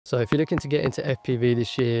So if you're looking to get into FPV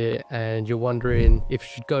this year and you're wondering if you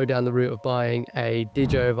should go down the route of buying a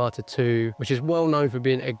DJI Avata 2, which is well known for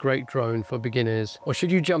being a great drone for beginners, or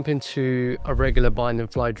should you jump into a regular bind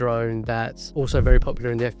and fly drone that's also very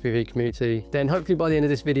popular in the FPV community, then hopefully by the end of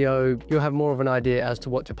this video, you'll have more of an idea as to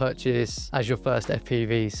what to purchase as your first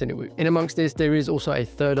FPV Cinewoop. In amongst this, there is also a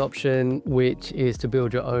third option, which is to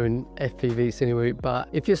build your own FPV Cinewoop. But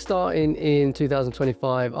if you're starting in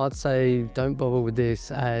 2025, I'd say don't bother with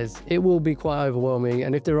this, as it will be quite overwhelming.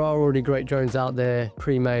 And if there are already great drones out there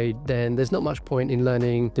pre-made, then there's not much point in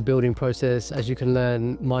learning the building process, as you can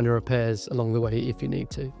learn minor repairs along the way if you need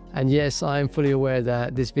to. And yes, I am fully aware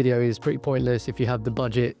that this video is pretty pointless if you have the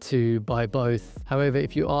budget to buy both. However,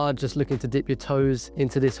 if you are just looking to dip your toes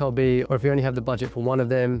into this hobby, or if you only have the budget for one of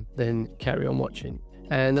them, then carry on watching.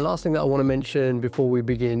 And the last thing that I want to mention before we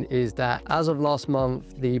begin is that as of last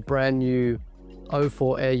month, the brand new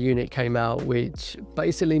O4 Air unit came out, which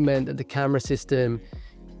basically meant that the camera system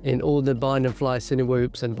in all the bind and fly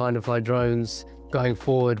Cinewoops and bind and fly drones going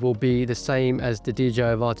forward will be the same as the DJI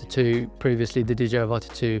Avata 2. Previously, the DJI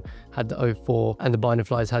Avata 2 had the O4 and the bind and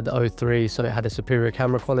flies had the O3, so it had a superior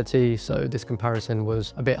camera quality. So this comparison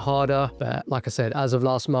was a bit harder. But like I said, as of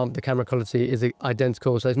last month, the camera quality is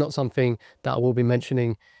identical. So it's not something that I will be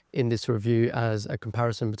mentioning in this review as a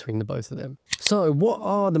comparison between the both of them. So what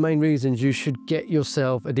are the main reasons you should get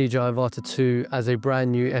yourself a DJI Avata 2 as a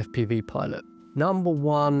brand new FPV pilot? Number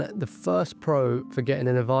one, the first pro for getting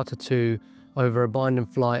an Avata 2 over a bind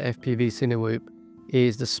and fly FPV Cinewoop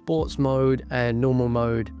is the sports mode and normal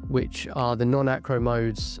mode, which are the non-acro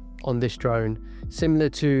modes on this drone, similar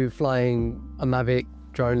to flying a Mavic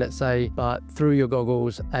drone, let's say, but through your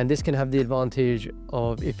goggles. And this can have the advantage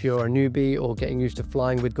of, if you're a newbie or getting used to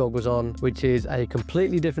flying with goggles on, which is a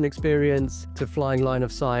completely different experience to flying line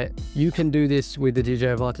of sight, you can do this with the DJI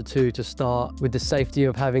Avata 2 to start, with the safety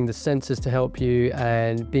of having the sensors to help you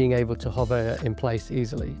and being able to hover in place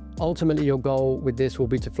easily. Ultimately, your goal with this will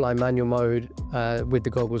be to fly manual mode with the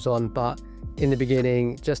goggles on, but in the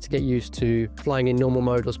beginning, just to get used to flying in normal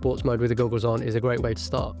mode or sports mode with the goggles on is a great way to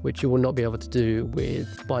start, which you will not be able to do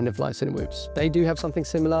with bind and fly Cinewoops. They do have something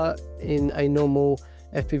similar in a normal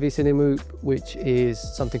FPV Cinewoop, which is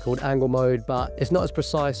something called angle mode, but it's not as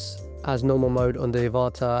precise as normal mode on the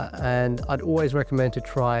Avata, and I'd always recommend to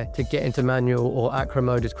try to get into manual or acro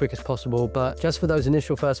mode as quick as possible. But just for those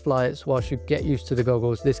initial first flights, whilst you get used to the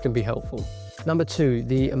goggles, this can be helpful. Number two,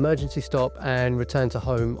 the emergency stop and return to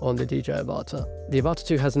home on the DJI Avata. The Avata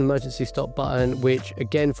 2 has an emergency stop button, which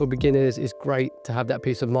again for beginners is great to have that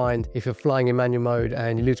peace of mind. If you're flying in manual mode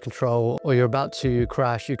and you lose control or you're about to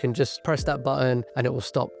crash, you can just press that button and it will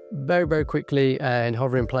stop very, very quickly and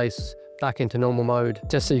hover in place back into normal mode,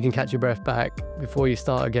 just so you can catch your breath back before you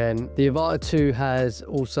start again. The Avata 2 has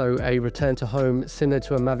also a return to home similar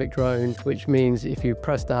to a Mavic drone, which means if you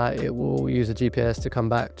press that, it will use a GPS to come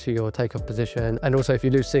back to your takeoff position. And also if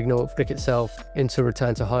you lose signal, flick itself into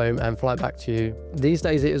return to home and fly back to you. These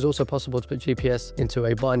days, it is also possible to put GPS into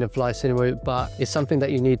a bind and fly Cinewoop, but it's something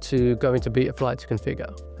that you need to go into Betaflight to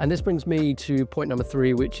configure. And this brings me to point number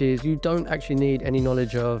three, which is you don't actually need any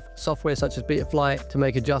knowledge of software such as Betaflight to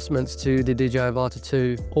make adjustments to the DJI Avata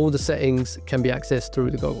 2. All the settings can be accessed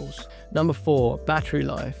through the goggles. Number four, battery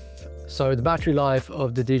life. So the battery life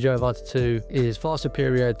of the DJI Avata 2 is far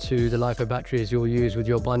superior to the lipo batteries you'll use with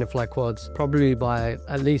your bind and fly quads, probably by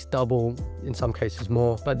at least double, in some cases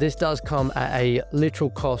more. But this does come at a literal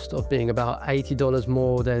cost of being about $80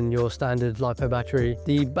 more than your standard lipo battery.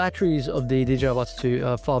 The batteries of the DJI Avata 2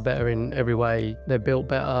 are far better in every way. They're built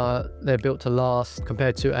better, they're built to last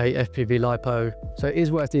compared to a FPV lipo. So it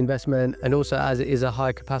is worth the investment. And also, as it is a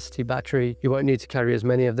high capacity battery, you won't need to carry as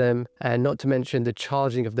many of them. And not to mention the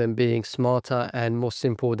charging of them being smarter and more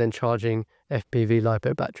simple than charging FPV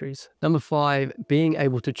lipo batteries. Number five, being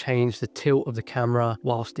able to change the tilt of the camera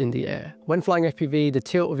whilst in the air. When flying FPV, the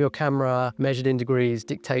tilt of your camera measured in degrees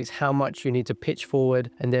dictates how much you need to pitch forward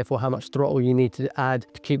and therefore how much throttle you need to add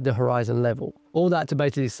to keep the horizon level. All that to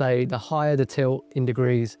basically say the higher the tilt in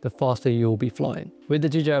degrees, the faster you'll be flying. With the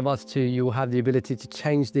DJI Avata 2, you will have the ability to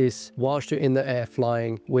change this whilst you're in the air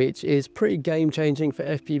flying, which is pretty game changing for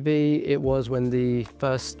FPV. It was when the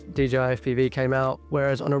first DJI FPV came out,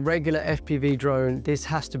 whereas on a regular FPV drone, this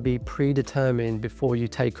has to be predetermined before you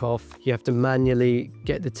take off. You have to manually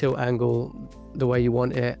get the tilt angle the way you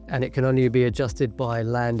want it, and it can only be adjusted by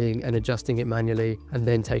landing and adjusting it manually and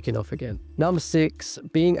then taking off again. Number 6,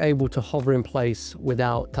 being able to hover in place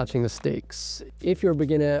without touching the sticks. If you're a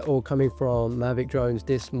beginner or coming from Mavic drones,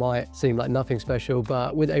 this might seem like nothing special,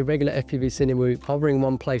 but with a regular FPV Cinewoop, hovering in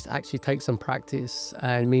one place actually takes some practice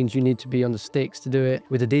and means you need to be on the sticks to do it.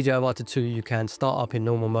 With the DJI Avata 2, you can start up in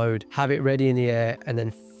normal mode, have it ready in the air, and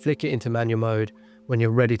then flick it into manual mode when you're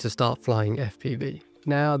ready to start flying FPV.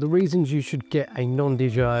 Now, the reasons you should get a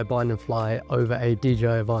non-DJI bind and fly over a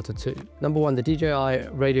DJI Avata 2. Number 1, the DJI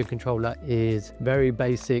radio controller is very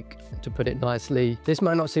basic, to put it nicely. This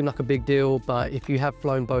might not seem like a big deal, but if you have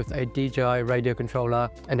flown both a DJI radio controller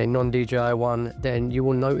and a non-DJI one, then you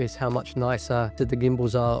will notice how much nicer the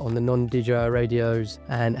gimbals are on the non-DJI radios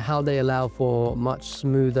and how they allow for much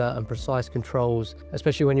smoother and precise controls,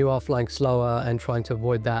 especially when you are flying slower and trying to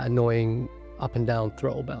avoid that annoying up and down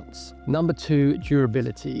throttle bounce. Number 2,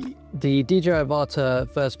 durability. The DJI Avata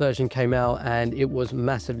first version came out and it was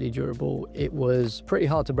massively durable. It was pretty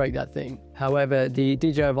hard to break that thing. However, the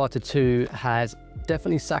DJI Avata 2 has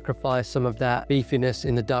definitely sacrificed some of that beefiness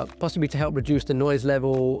in the duck, possibly to help reduce the noise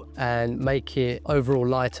level and make it overall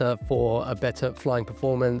lighter for a better flying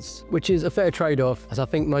performance, which is a fair trade-off, as I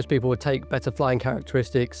think most people would take better flying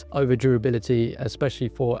characteristics over durability, especially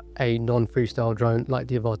for a non-freestyle drone like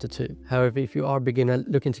the Avata 2. However, if you are a beginner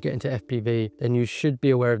looking to get into FPV, then you should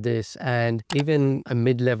be aware of this, and even a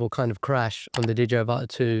mid-level kind of crash on the DJI Avata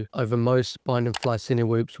 2 over most bind and fly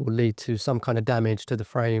Cinewoops will lead to some kind of damage to the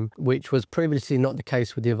frame, which was previously not the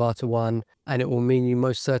case with the Avata 1, and it will mean you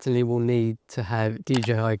most certainly will need to have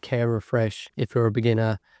DJI Care Refresh if you're a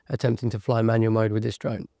beginner attempting to fly manual mode with this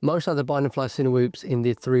drone. Most other bind and fly Cinewoops in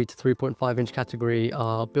the 3 to 3.5 inch category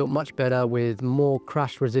are built much better with more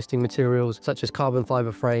crash resisting materials such as carbon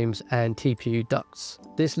fiber frames and TPU ducts.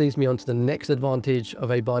 This leads me on to the next advantage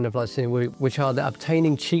of a bind and fly Cinewoop, which are that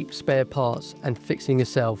obtaining cheap spare parts and fixing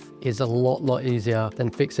yourself is a lot easier than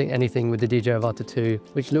fixing anything with the DJI Avata 2,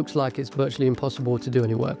 which looks like it's virtually impossible to do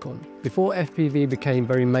any work on. Before FPV became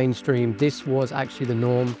very mainstream, this was actually the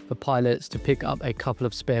norm for pilots to pick up a couple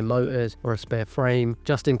of spare motors or a spare frame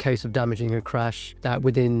just in case of damaging a crash, that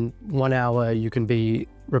within 1 hour you can be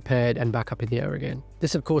repaired and back up in the air again.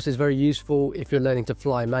 This of course is very useful if you're learning to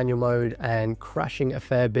fly manual mode and crashing a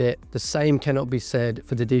fair bit. The same cannot be said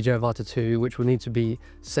for the DJI Avata 2, which will need to be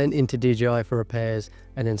sent into DJI for repairs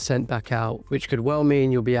and then sent back out, which could well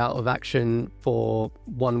mean you'll be out of action for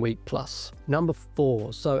 1 week plus. Number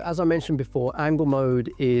 4, so as I mentioned before, angle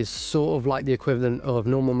mode is sort of like the equivalent of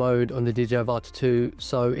normal mode on the DJI Avata 2,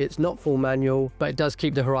 so it's not full manual, but it does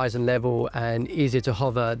keep the horizon level and easier to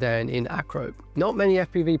hover than in acro. Not many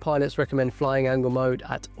FPV pilots recommend flying angle mode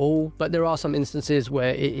at all, but there are some instances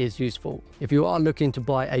where it is useful. If you are looking to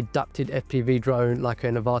buy a ducted FPV drone like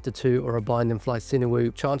an Avata 2 or a bind and fly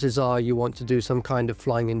Cinewoop, chances are you want to do some kind of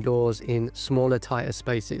flying indoors in smaller, tighter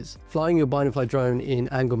spaces. Flying your bind and fly drone in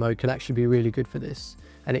angle mode can actually be really good for this,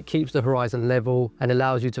 and it keeps the horizon level and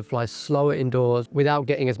allows you to fly slower indoors without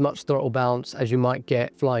getting as much throttle bounce as you might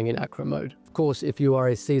get flying in acro mode. Of course, if you are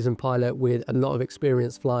a seasoned pilot with a lot of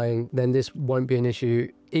experience flying, then this won't be an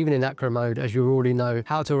issue even in acro mode, as you already know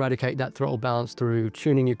how to eradicate that throttle bounce through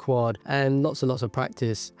tuning your quad and lots and lots of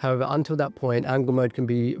practice. However, until that point, angle mode can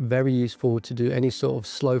be very useful to do any sort of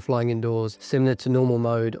slow flying indoors, similar to normal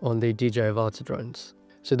mode on the DJI Avata drones.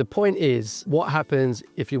 So the point is, what happens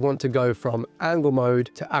if you want to go from angle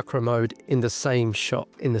mode to acro mode in the same shot,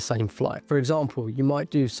 in the same flight? For example, you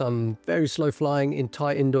might do some very slow flying in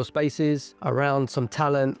tight indoor spaces, around some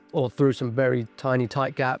talent or through some very tiny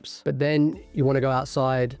tight gaps, but then you want to go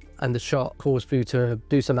outside and the shot calls for you to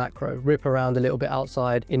do some acro, rip around a little bit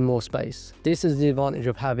outside in more space. This is the advantage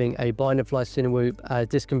of having a bind and fly Cinewoop, as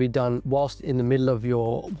this can be done whilst in the middle of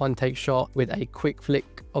your one take shot with a quick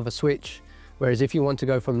flick of a switch. Whereas if you want to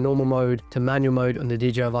go from normal mode to manual mode on the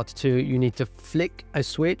DJI Avata 2, you need to flick a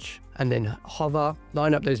switch and then hover,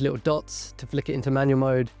 line up those little dots to flick it into manual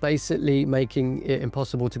mode, basically making it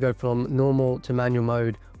impossible to go from normal to manual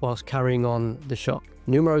mode whilst carrying on the shot.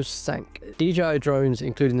 Numero 5. DJI drones,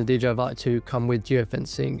 including the DJI Avata 2, come with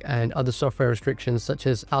geofencing and other software restrictions such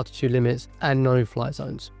as altitude limits and no-fly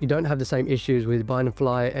zones. You don't have the same issues with bind and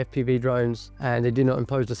fly FPV drones, and they do not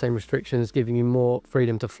impose the same restrictions, giving you more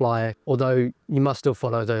freedom to fly, although you must still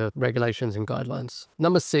follow the regulations and guidelines.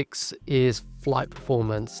 Number 6 is flight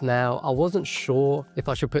performance. Now, I wasn't sure if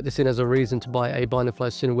I should put this in as a reason to buy a bind and fly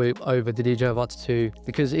Cinewhoop over the DJI Avata 2,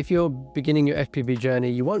 because if you're beginning your FPV journey,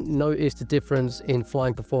 you won't notice the difference in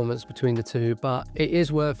flying performance between the two, but it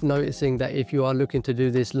is worth noticing that if you are looking to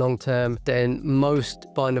do this long term, then most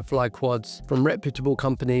bind and fly quads from reputable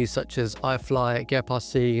companies such as iFly,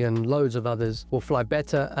 GetRC, and loads of others will fly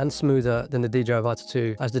better and smoother than the DJI Avata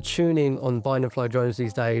 2, as the tuning on bind and fly drones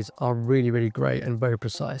these days are really great and very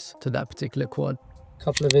precise to that particular quad.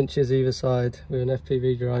 Couple of inches either side with an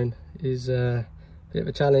FPV drone is a bit of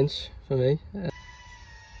a challenge for me.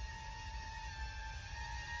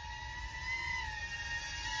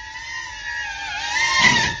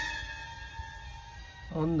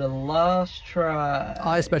 On the last try.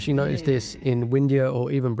 I especially noticed this in windier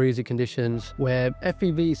or even breezy conditions where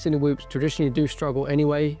FPV Cinewhoops traditionally do struggle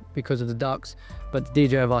anyway because of the ducks, but the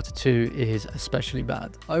DJI Avata 2 is especially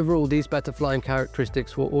bad. Overall, these better flying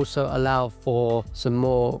characteristics will also allow for some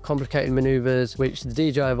more complicated maneuvers, which the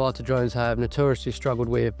DJI Avata drones have notoriously struggled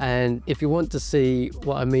with. And if you want to see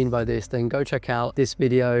what I mean by this, then go check out this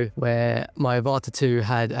video where my Avata 2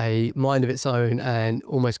 had a mind of its own and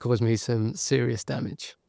almost caused me some serious damage.